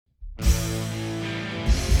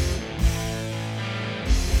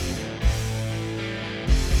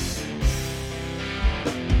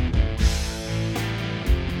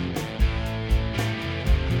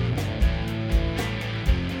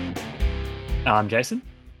I'm Jason.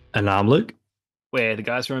 And I'm Luke. We're the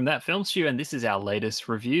guys from That Film Stew, and this is our latest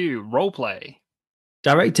review, Roleplay.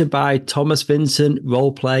 Directed by Thomas Vincent,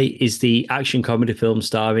 Roleplay is the action comedy film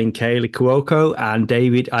starring Kaylee Cuoco and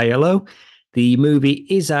David Aiello. The movie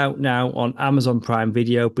is out now on Amazon Prime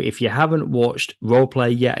Video, but if you haven't watched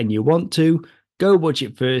Roleplay yet and you want to, go watch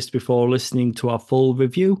it first before listening to our full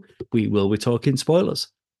review. We will be talking spoilers.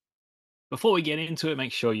 Before we get into it,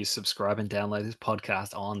 make sure you subscribe and download this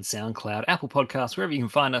podcast on SoundCloud, Apple Podcasts, wherever you can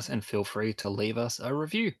find us, and feel free to leave us a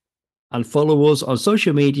review. And follow us on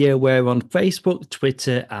social media. We're on Facebook,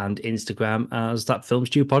 Twitter, and Instagram as That Film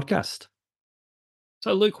Stew Podcast.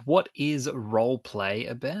 So, Luke, what is Roleplay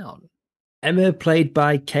about? Emma, played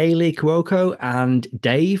by Kaylee Cuoco, and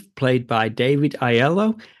Dave, played by David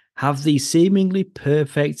Aiello, have the seemingly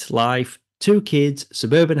perfect life. 2 kids,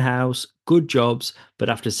 suburban house, good jobs, but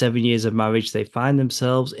after 7 years of marriage, they find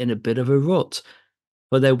themselves in a bit of a rut.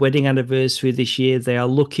 For their wedding anniversary this year, they are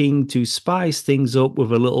looking to spice things up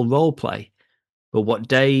with a little role play. But what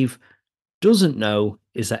Dave doesn't know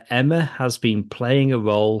is that Emma has been playing a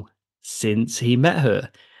role since he met her,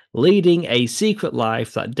 leading a secret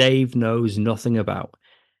life that Dave knows nothing about.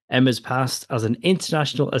 Emma's past as an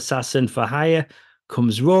international assassin for hire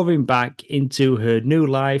comes roaring back into her new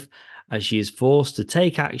life as she is forced to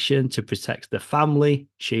take action to protect the family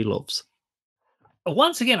she loves.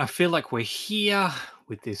 Once again, I feel like we're here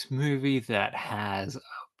with this movie that has a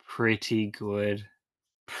pretty good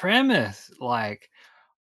premise. Like,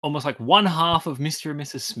 almost like one half of Mr. and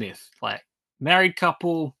Mrs. Smith. Like, married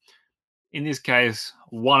couple. In this case,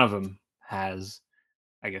 one of them has,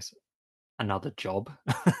 I guess, another job,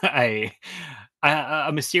 a,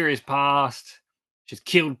 a mysterious past. She's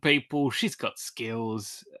killed people. She's got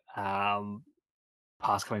skills. Um,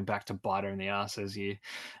 Past coming back to bite her in the ass, as you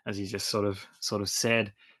just sort of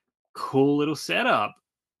said. Cool little setup,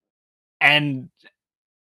 and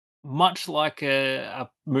much like a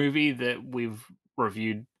movie that we've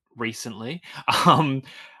reviewed recently, um,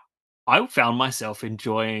 I found myself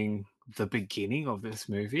enjoying the beginning of this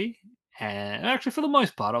movie. And actually, for the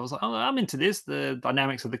most part, I was like, oh, I'm into this, the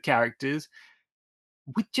dynamics of the characters,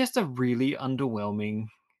 with just a really underwhelming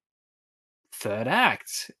third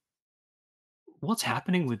act. What's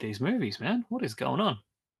happening with these movies, man? What is going on?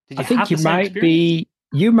 Did I you think have the same experience?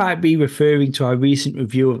 you might be referring to our recent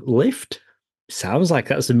review of Lift. Sounds like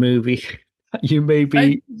that's a movie you may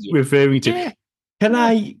be Yeah, referring to. yeah, Can yeah,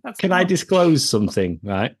 I that's can the I one. disclose something,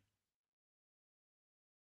 right?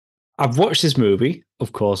 I've watched this movie,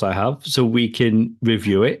 of course I have, so we can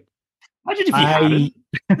review it. Imagine if you I hadn't.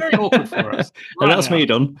 Very awkward for us and right that's me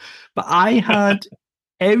now. done. But I had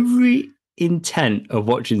every intent of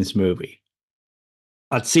watching this movie.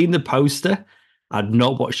 I'd seen the poster, I'd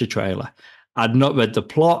not watched the trailer, I'd not read the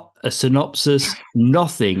plot, a synopsis,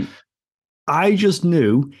 nothing. I just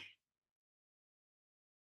knew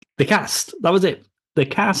the cast. That was it. The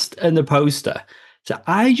cast and the poster. So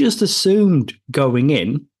I just assumed going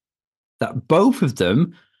in that both of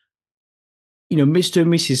them, Mr.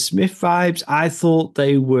 and Mrs. Smith vibes. I thought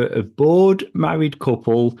they were a bored married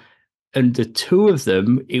couple, and the two of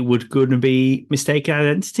them, it would going to be mistaken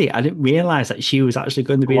identity. I didn't realize that she was actually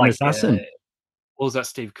going to be an Like, assassin. what was that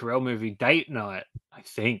Steve Carell movie? Date Night, I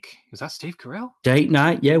think. Was that Steve Carell? Date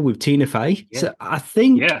night, yeah, with Tina Fey. Yeah. So I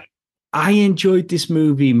think Yeah. I enjoyed this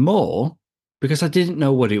movie more because I didn't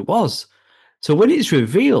know what it was. So when it's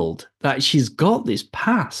revealed that she's got this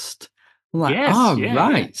past, I'm like, Yes. oh, Yeah. Yeah.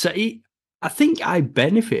 right. I think I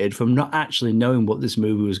benefited from not actually knowing what this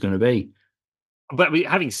movie was going to be. But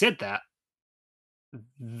having said that,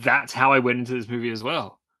 that's how I went into this movie as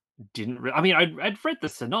well. I mean, I'd read the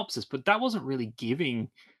synopsis, but that wasn't really giving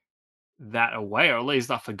that away, or at least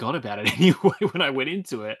I forgot about it anyway when I went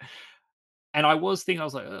into it. And I was thinking, I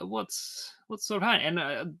was like, what's sort of happening?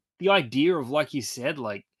 And the idea of, like you said,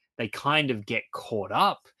 like they kind of get caught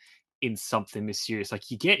up in something mysterious. Like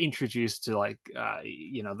you get introduced to like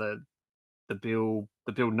the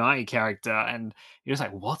Bill Nye character, and you're just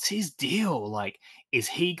like, what's his deal? Like, is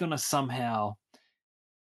he gonna somehow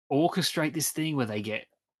orchestrate this thing where they get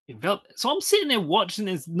enveloped? So I'm sitting there watching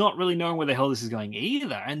this, not really knowing where the hell this is going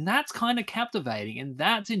either, and that's kind of captivating and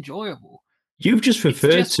that's enjoyable. You've just It's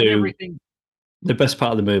referred just when to everything the best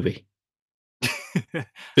part of the movie,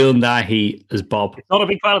 Bill Nighy as Bob. it's not a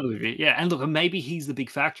big part of the movie, yeah. And look, maybe he's the big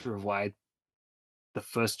factor of why the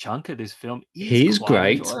first chunk of this film is He's quite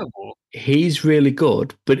great. enjoyable. He's really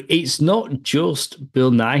good, but it's not just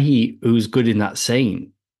Bill Nighy who's good in that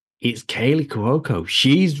scene. It's Kaylee Cuoco.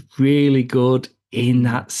 She's really good in Mm.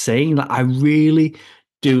 that scene. Like, I really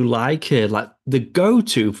do like her. Like the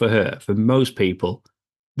go-to for her, for most people,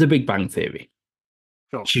 The Big Bang Theory.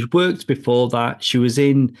 Sure. She'd worked before that. She was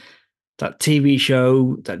in that TV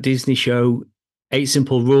show, that Disney show, Eight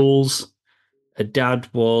Simple Rules. Her dad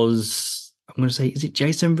was, I'm going to say, is it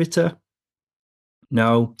Jason Ritter?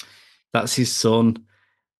 No, that's his son.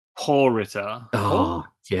 Paul Ritter. Oh, Paul?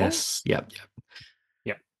 yes. Yep.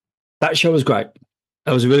 Yeah. That show was great.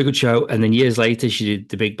 That was a really good show. And then years later, she did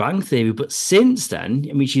The Big Bang Theory. But since then,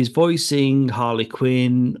 I mean, she's voicing Harley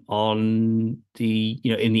Quinn on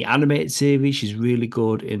in the animated series. She's really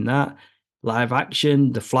good in that. Live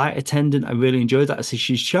action, The Flight Attendant. I really enjoyed that. So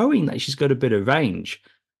she's showing that she's got a bit of range.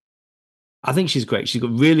 I think she's great. She's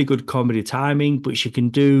got really good comedy timing, but she can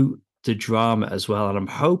do the drama as well. And I'm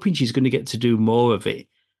hoping she's going to get to do more of it.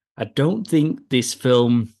 I don't think this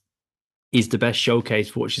film is the best showcase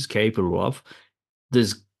for what she's capable of.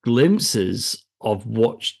 There's glimpses of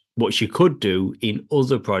what she could do in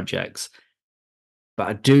other projects, but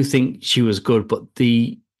I do think she was good. But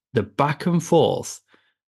the back and forth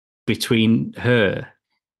between her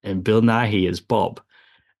and Bill Nighy as Bob,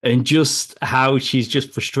 and just how she's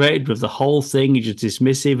just frustrated with the whole thing and just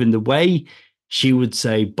dismissive, and the way she would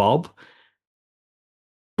say Bob.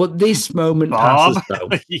 But this moment Bob? passes though.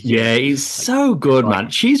 Yeah, it's so good, man.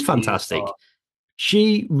 She's fantastic.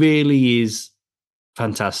 She really is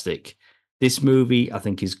fantastic. This movie, I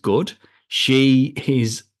think, is good. She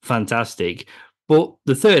is fantastic. But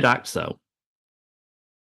the third act, though,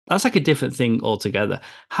 that's like a different thing altogether.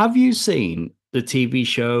 Have you seen the TV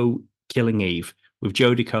show Killing Eve with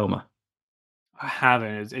Jodie Comer? I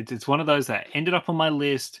haven't. It's one of those that ended up on my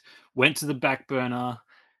list, went to the back burner,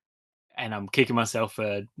 and I'm kicking myself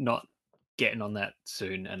for not getting on that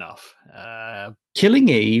soon enough. Killing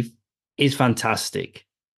Eve is fantastic.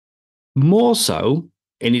 More so,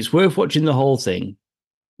 and it's worth watching the whole thing,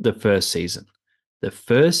 the first season. The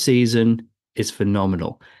first season is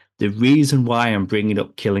phenomenal. The reason why I'm bringing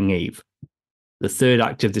up Killing Eve, the third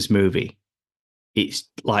act of this movie, it's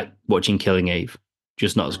like watching Killing Eve,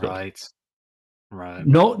 just not as good. Right.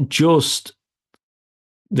 Not just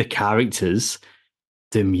the characters,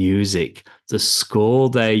 the music, the score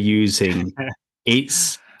they're using.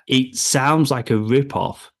 It sounds like a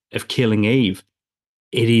ripoff of Killing Eve.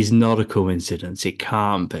 It is not a coincidence. It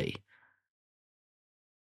can't be.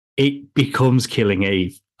 It becomes Killing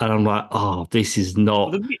Eve. And I'm like, oh, this is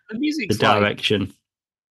not the music's the direction.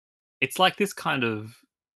 It's like this kind of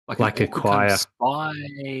like a choir. Kind of spy.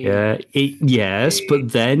 Yeah, yes,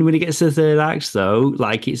 but then when it gets to the third act, though,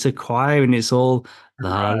 like it's a choir and it's all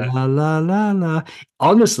la la la la la.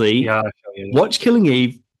 Honestly, watch Killing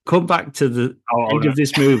Eve, come back to the end of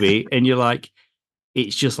this movie, and you're like,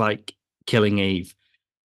 it's just like Killing Eve.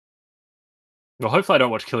 Well, hopefully I don't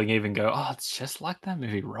watch Killing Eve and go, oh, it's just like that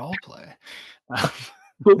movie Roleplay.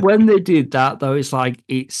 But when they did that, though, it's like,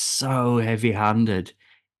 it's so heavy-handed.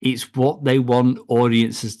 It's what they want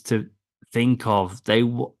audiences to think of. They're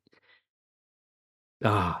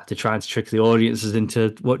trying to trick the audiences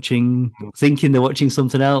into thinking they're watching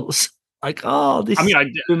something else. Like, this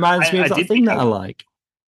reminds me of that thing that I like.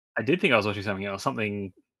 I did think I was watching something else,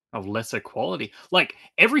 something of lesser quality. Like,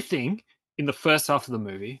 everything in the first half of the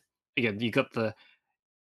movie, again, you got the,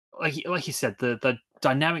 like you said, the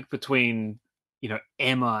dynamic between,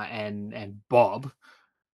 Emma and Bob,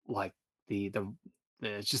 like the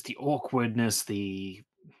just the awkwardness, the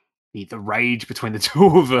rage between the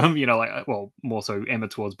two of them, well, more so Emma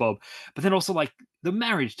towards Bob, but then also like the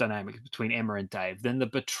marriage dynamic between Emma and Dave, then the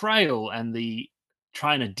betrayal and the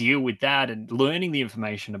trying to deal with that and learning the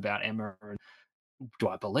information about Emma and do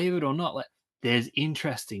I believe it or not? Like, there's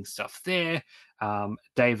interesting stuff there.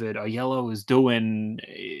 David Oyelowo is doing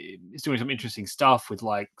some interesting stuff with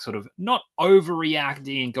like sort of not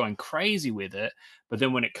overreacting and going crazy with it, but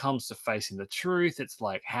then when it comes to facing the truth, it's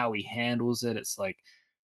like how he handles it. It's like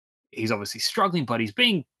he's obviously struggling, but he's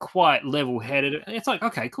being quite level-headed. It's like,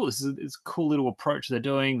 okay, cool. This is a cool little approach they're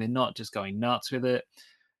doing. They're not just going nuts with it.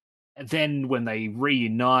 And then when they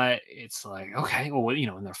reunite, it's like, okay, or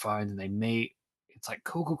on their phones and they meet, it's like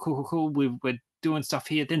cool. We're doing stuff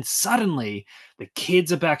here. Then suddenly the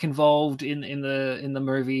kids are back involved in the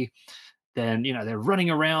movie. Then they're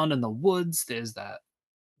running around in the woods. There's that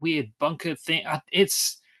weird bunker thing.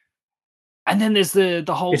 And then there's the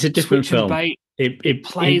whole it's a different switch and film. bait. It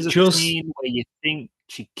plays a scene where you think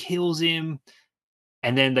she kills him,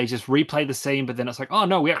 and then they just replay the scene, but then it's like, oh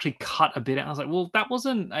no, we actually cut a bit out. I was like, well, that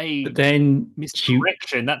wasn't a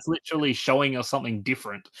misdirection. That's literally showing us something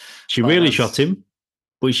different. She really shot him.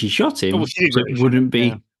 Well, she shot him. So it wouldn't be.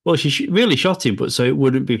 Yeah. Well, she really shot him, but so it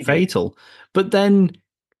wouldn't be fatal. But then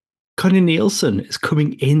Connie Nielsen is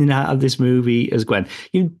coming in and out of this movie as Gwen.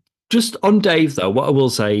 Just on Dave though, what I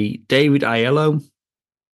will say, David Oyelowo,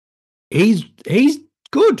 he's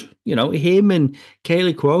good. You know, him and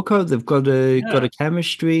Kaylee Cuoco, they've got Yeah. a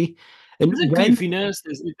chemistry, and There's a when goofiness,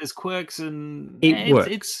 there's quirks, and it works,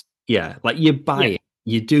 it's yeah, like you buy yeah. it,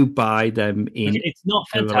 you do buy them Like, in it's not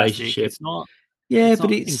a fantastic, relationship. it's not Yeah,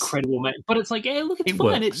 but it's incredible, man, but it's like, "Yeah, look, it's it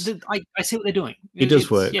fine." works. I see what they're doing. It does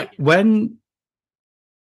It's work. yeah. When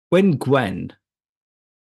Gwen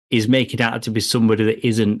is making out to be somebody that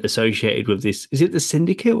isn't associated with this, is it the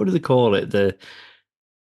syndicate? What do they call it? The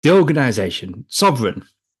organization, Sovereign.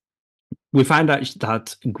 We find out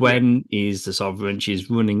that Yeah. Gwen is the Sovereign. She's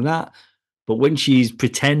running that, but when she's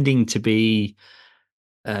pretending to be,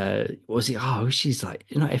 what was it? Oh, she's like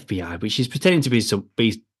not FBI, but she's pretending to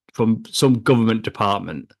be from some government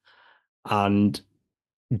department, and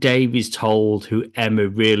Dave is told who Emma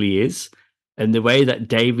really is. And the way that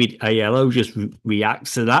David Aiello just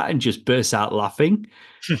reacts to that and just bursts out laughing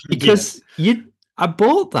Yeah. because I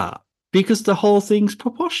bought that because the whole thing's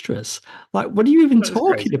preposterous. Like, what are you even That was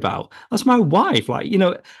crazy. talking about? That's my wife. Like, you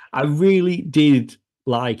know, I really did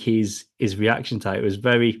like his reaction to it. It was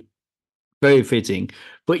very, very fitting.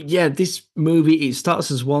 But yeah, this movie, it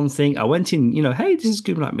starts as one thing. I went in, you know, hey, this is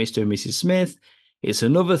good like Mr. and Mrs. Smith. It's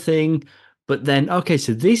another thing. But then, okay,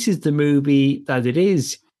 so this is the movie that it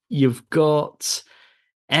is. You've got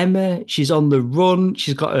Emma, she's on the run.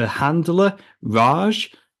 She's got her handler,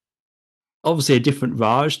 Raj, obviously a different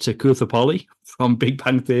Raj to Kuthapoli Polly from Big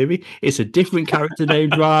Bang Theory. It's a different character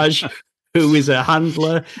named Raj who is a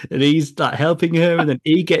handler and he's like helping her and then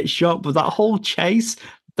he gets shot. But that whole chase,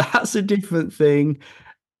 that's a different thing.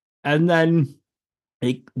 And then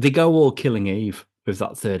they go all killing Eve with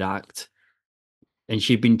that third act. And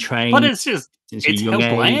she'd been But trained it's just since a it's young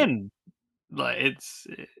hell age. bland. Like, it's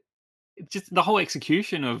just the whole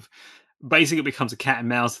execution of basically it becomes a cat and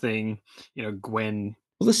mouse thing, Gwen,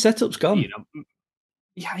 Well, the setup's you gone. know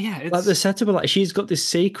yeah, yeah, Like the it's setup of like she's got this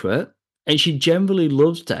secret and she generally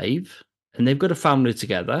loves Dave and they've got a family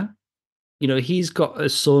together. You know, he's got a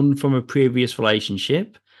son from a previous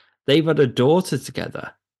relationship. They've had a daughter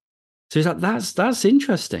together. So he's like, that's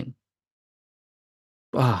interesting.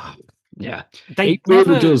 Ah, yeah. they It really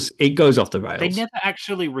never does. It goes off the they rails. never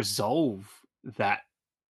actually resolve that,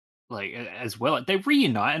 like, as well. Like, they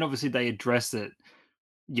reunite, and obviously they address that,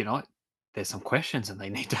 you know, there's some questions and they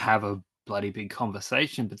need to have a bloody big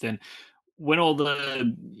conversation. But then when all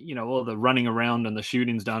the running around and the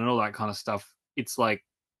shooting's done and all that kind of stuff, it's like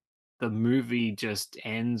the movie just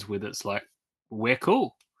ends with it's like, we're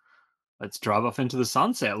cool. Let's drive off into the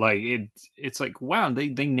sunset. Like, it's like, wow, they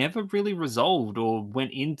never really resolved or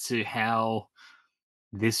went into how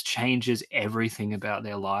this changes everything about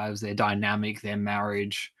their lives, their dynamic, their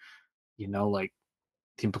marriage, like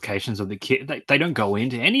the implications of the kid. They don't go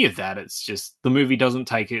into any of that. It's just the movie doesn't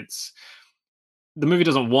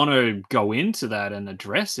want to go into that and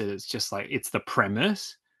address it. It's just like it's the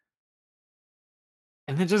premise,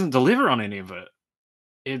 and it doesn't deliver on any of it.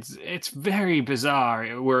 It's very bizarre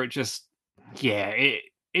where it just yeah,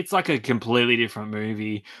 it's like a completely different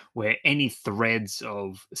movie where any threads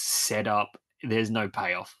of setup, there's no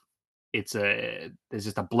payoff. There's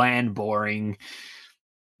just a bland, boring,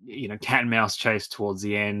 cat and mouse chase towards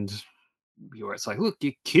the end where it's like, look,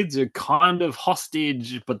 your kids are kind of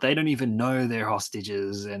hostage, but they don't even know they're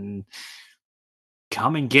hostages, and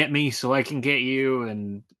come and get me so I can get you,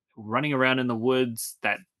 and running around in the woods,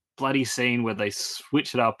 that bloody scene where they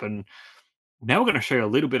switch it up, and now we're going to show you a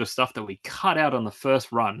little bit of stuff that we cut out on the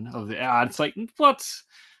first run of the ad. It's like, what?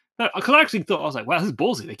 Because I actually thought, I was like, wow, this is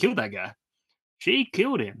ballsy. They killed that guy. She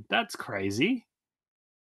killed him. That's crazy.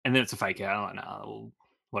 And then it's a fake out. I'm like, nah, well,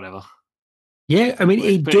 whatever. Yeah, I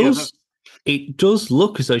mean But yeah, it does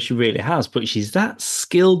look as though she really has, but she's that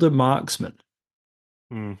skilled a marksman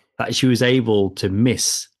mm. that she was able to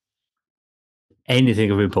miss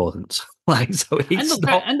anything of importance. Like so And look,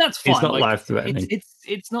 and that's it's fine. not Like, life threatening.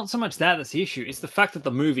 it's not so much that's the issue. It's the fact that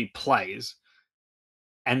the movie plays,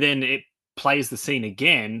 and then it plays the scene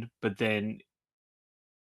again, but then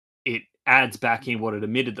it adds back in what it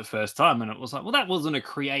omitted the first time, and it was like, well, that wasn't a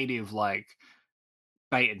creative, like,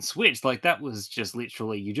 bait and switch. Like, that was just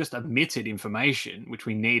literally you just omitted information which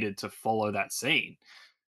we needed to follow that scene.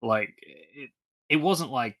 Like, it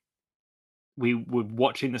wasn't like we were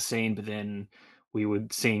watching the scene, but then we were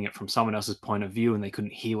seeing it from someone else's point of view and they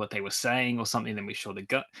couldn't hear what they were saying or something. Then we saw the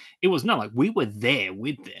gut. It was no, like, we were there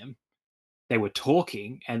with them. They were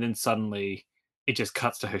talking, and then suddenly it just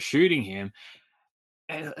cuts to her shooting him.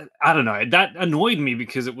 I don't know. That annoyed me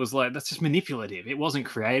because it was like, that's just manipulative. It wasn't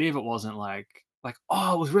creative. It wasn't like,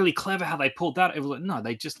 oh, it was really clever how they pulled that. It was like, no,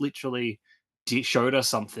 they just literally showed us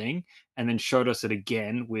something and then showed us it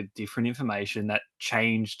again with different information that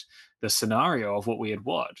changed the scenario of what we had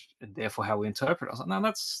watched, and therefore how we interpret it. I was like, no,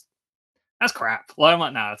 that's crap. Like, I'm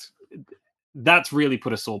like, nah, that's really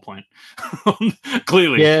put a sore point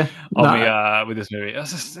clearly Yeah, on me no, with this movie.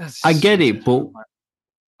 That's I just get stupid. it, but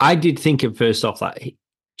I did think at first off that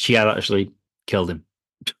she had actually killed him.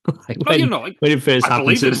 Like No, you know, like, when it first I happened.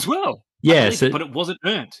 believed it So as well. I yeah, believed it, so but it wasn't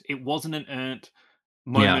earned. It wasn't an earned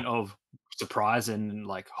yeah, moment of surprise and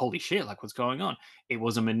like, holy shit, like what's going on? It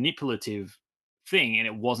was a manipulative thing, and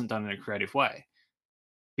it wasn't done in a creative way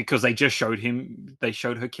because they showed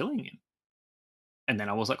her killing him, and then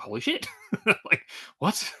I was like, holy shit, like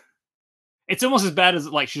what? It's almost as bad as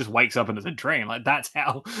like she just wakes up and it's a dream. Like that's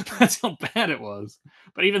how bad it was.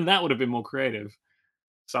 But even that would have been more creative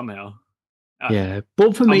somehow. I don't know. yeah.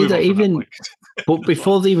 But for I'll me, move that on from that even point but as well.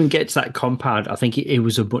 before they even get to that compound, I think it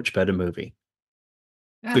was a much better movie.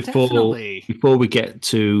 Yeah, Before definitely. we get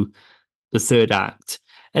to the third act.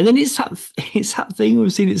 And then it's that thing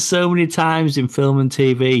we've seen it so many times in film and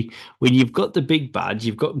TV when you've got the big bad,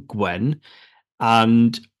 you've got Gwen,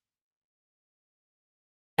 and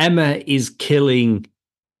Emma is killing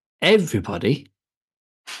everybody,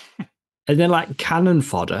 and then like cannon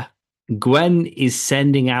fodder, Gwen is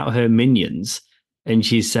sending out her minions, and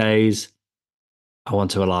she says, "I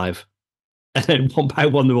want her alive," and then one by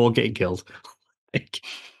one they're all getting killed. Like,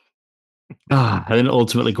 and then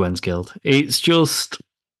ultimately Gwen's killed. It's just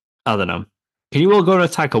I don't know. Can you all go and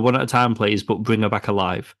attack her one at a time, please, but bring her back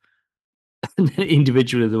alive? And then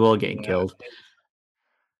individually they're all getting Yeah. killed.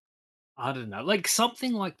 I don't know. Like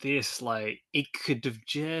something like this, like it could have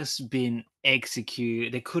just been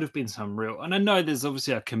executed. There could have been some real, and I know there's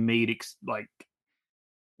obviously a comedic, like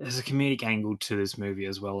there's a comedic angle to this movie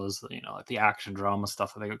as well as like the action drama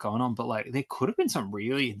stuff that they got going on. But like there could have been some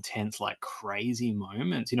really intense, like crazy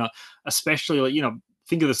moments. Especially like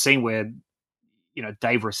think of the scene where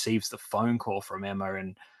Dave receives the phone call from Emma,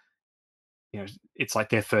 and it's like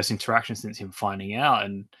their first interaction since him finding out,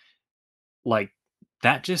 and like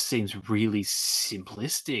that just seems really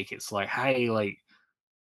simplistic. It's like, hey, like,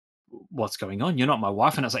 what's going on? You're not my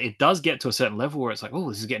wife. And it's like, it does get to a certain level where it's like, oh,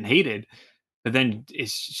 this is getting heated. But then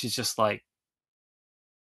she's just like,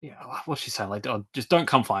 yeah, what's she saying? Like, oh, just don't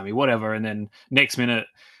come find me, whatever. And then next minute,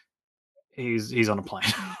 he's on a plane.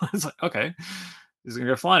 It's like, okay, he's gonna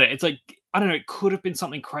go find it. It's like, I don't know, it could have been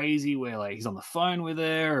something crazy where like he's on the phone with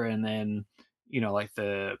her, and then like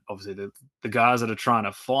obviously the guys that are trying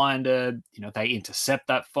to find her, they intercept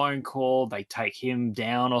that phone call, they take him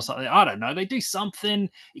down or something. I don't know. They do something.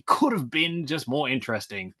 It could have been just more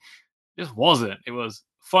interesting. It just wasn't. It was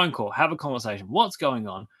phone call, have a conversation. What's going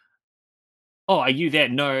on? Oh, are you there?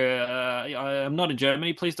 No, I'm not in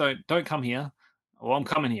Germany. Please don't come here. Well, I'm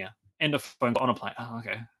coming here. End of phone call on a plane. Oh,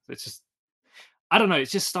 okay. It's just I don't know.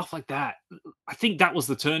 It's just stuff like that. I think that was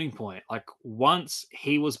the turning point. Like once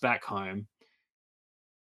he was back home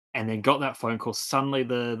and then got that phone call, suddenly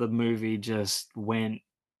the movie just went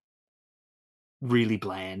really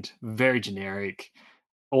bland, very generic.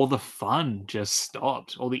 All the fun just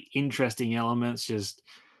stopped. All the interesting elements just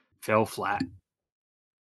fell flat.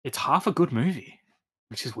 It's half a good movie,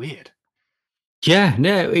 which is weird. Yeah,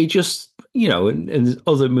 no, he just, and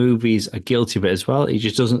other movies are guilty of it as well. He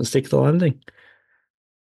just doesn't stick the landing.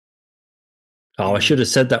 Oh, I should Mm. have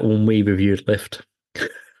said that when we reviewed Lift.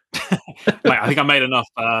 Mate, I think I made enough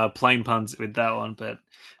plane puns with that one. But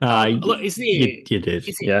look, You did,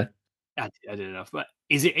 is it? yeah. I did enough. But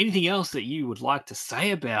is there anything else that you would like to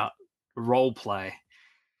say about role play?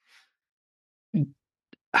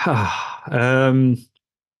 um,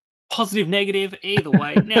 Positive, negative, either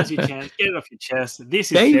way. Now's your chance. Get it off your chest.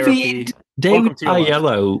 This is therapy. David Welcome to your life.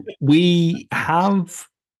 Aiello, we have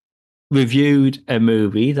reviewed a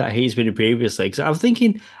movie that he's been in previously. Because I was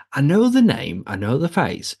thinking, I know the name, I know the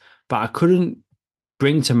face, but I couldn't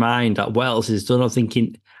bring to mind that what else he's done. I'm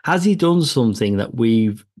thinking, has he done something that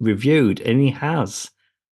we've reviewed? And he has.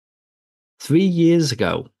 3 years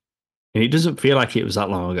ago, and it doesn't feel like it was that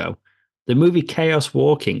long ago. The movie Chaos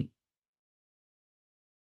Walking.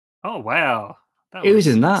 Oh wow, that It was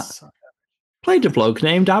was in that. so. Played a bloke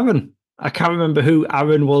named Aaron. I can't remember who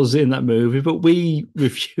Aaron was in that movie, but we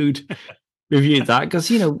reviewed that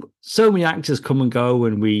because so many actors come and go,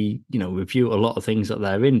 and we review a lot of things that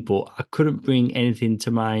they're in. But I couldn't bring anything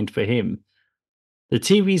to mind for him. The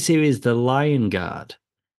TV series The Lion Guard,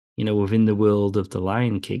 within the world of The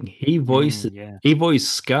Lion King, Yeah. he voiced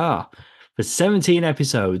Scar for 17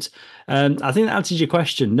 episodes. I think that answers your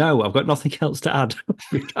question. No, I've got nothing else to add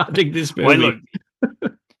regarding this Well, look,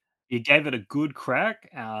 movie. you gave it a good crack.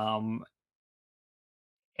 I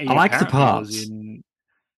He like the apparently was parts. in.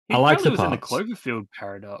 He I like apparently the was in the parts. Cloverfield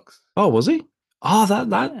paradox. Oh, was he? Oh, that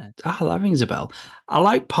Yeah. that rings a bell. I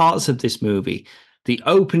like parts of this movie. The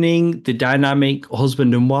opening, the dynamic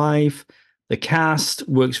husband and wife, the cast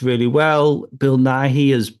works really well. Bill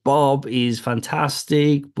Nighy as Bob is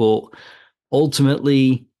fantastic, but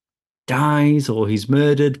ultimately dies or he's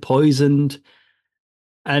murdered, poisoned.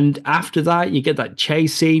 And after that, you get that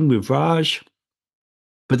chase scene with Raj.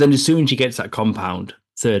 But then as soon as you get to that compound,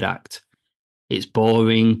 third act, it's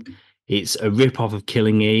boring. It's a rip off of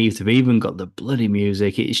Killing Eve. They've even got the bloody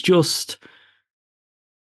music. It's just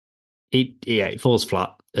it falls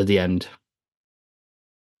flat at the end.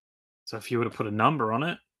 So if you were to put a number on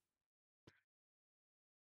it,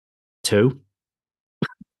 Two.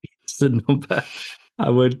 It's the number I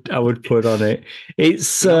would put on it. it's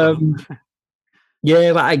It's a number.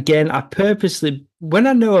 yeah, but again, I purposely when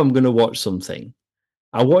I know I'm gonna watch something,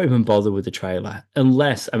 I won't even bother with the trailer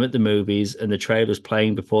unless I'm at the movies and the trailer's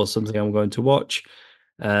playing before something I'm going to watch.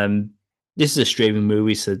 Um, this is a streaming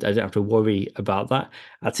movie, so I don't have to worry about that.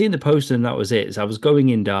 I'd seen the poster and that was it. So I was going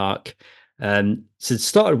in dark. So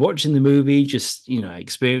started watching the movie, just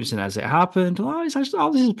experiencing as it happened. Oh, it's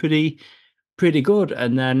actually this is pretty good.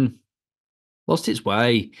 And then lost its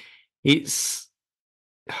way. It's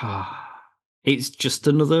it's just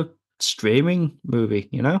another streaming movie.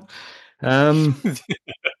 Um,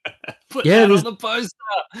 Put yeah, that on there's the poster.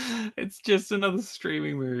 It's just another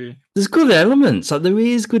streaming movie. There's good elements. Like there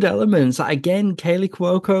is good elements. Like again, Kaylee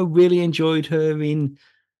Cuoco really enjoyed her in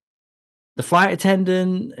The Flight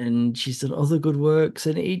Attendant, and she's done other good works.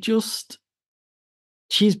 And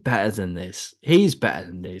she's better than this. He's better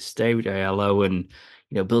than this. David Aiello and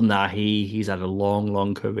Bill Nighy. He's had a long,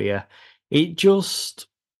 long career. It's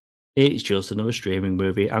just another streaming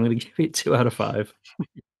movie. I'm going to give it 2 out of 5.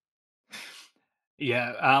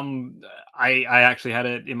 Yeah, I actually had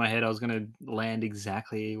it in my head. I was going to land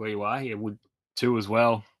exactly where you are here. Would two as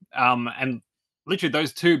well. And literally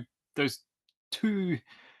those two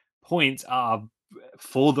points are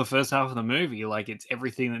for the first half of the movie. Like it's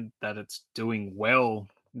everything that it's doing well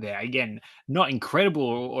there. Again, not incredible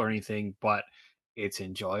or anything, but it's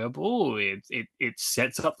enjoyable. It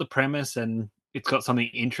sets up the premise and it's got something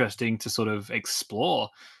interesting to sort of explore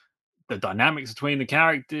the dynamics between the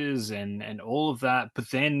characters and all of that. But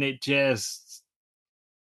then it just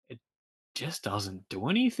doesn't do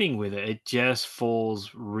anything with it. It just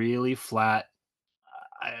falls really flat.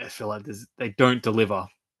 I feel like they don't deliver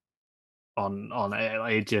on it.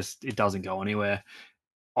 Like, it doesn't go anywhere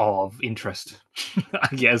of interest.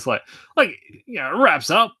 I guess it wraps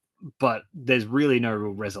up, but there's really no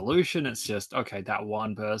real resolution. It's just okay. That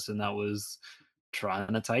one person that was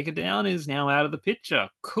trying to take it down is now out of the picture.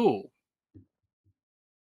 Cool.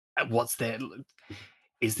 What's there?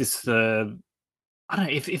 Is this the? I don't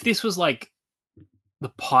know if this was like the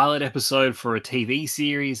pilot episode for a TV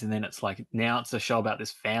series, and then it's like now it's a show about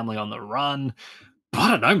this family on the run.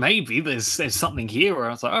 I don't know. Maybe there's something here where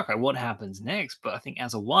I was like, okay, what happens next? But I think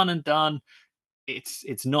as a one and done,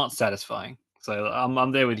 it's not satisfying. So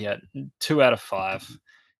I'm there with you. 2 out of 5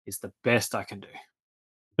 is the best I can do.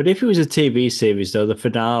 But if it was a TV series, though, the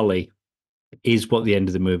finale is what the end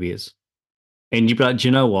of the movie is. And you'd be like, do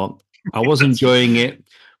you know what? I was That's enjoying it,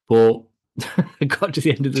 but I got to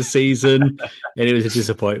the end of the season and it was a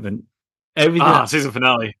disappointment. Everything. season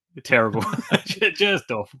finale, terrible, just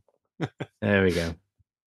awful. There we go.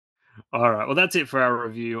 All right. Well, that's it for our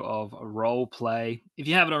review of Role Play. If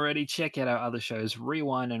you haven't already, check out our other shows,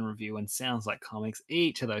 Rewind and Review and Sounds Like Comics.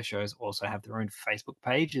 Each of those shows also have their own Facebook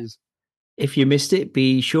pages. If you missed it,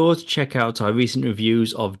 be sure to check out our recent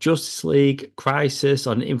reviews of Justice League, Crisis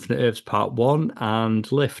on Infinite Earths Part 1,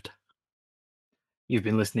 and Lift. You've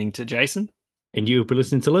been listening to Jason. And you've been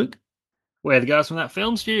listening to Luke. We're the guys from That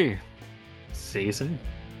Film Stew. See you soon.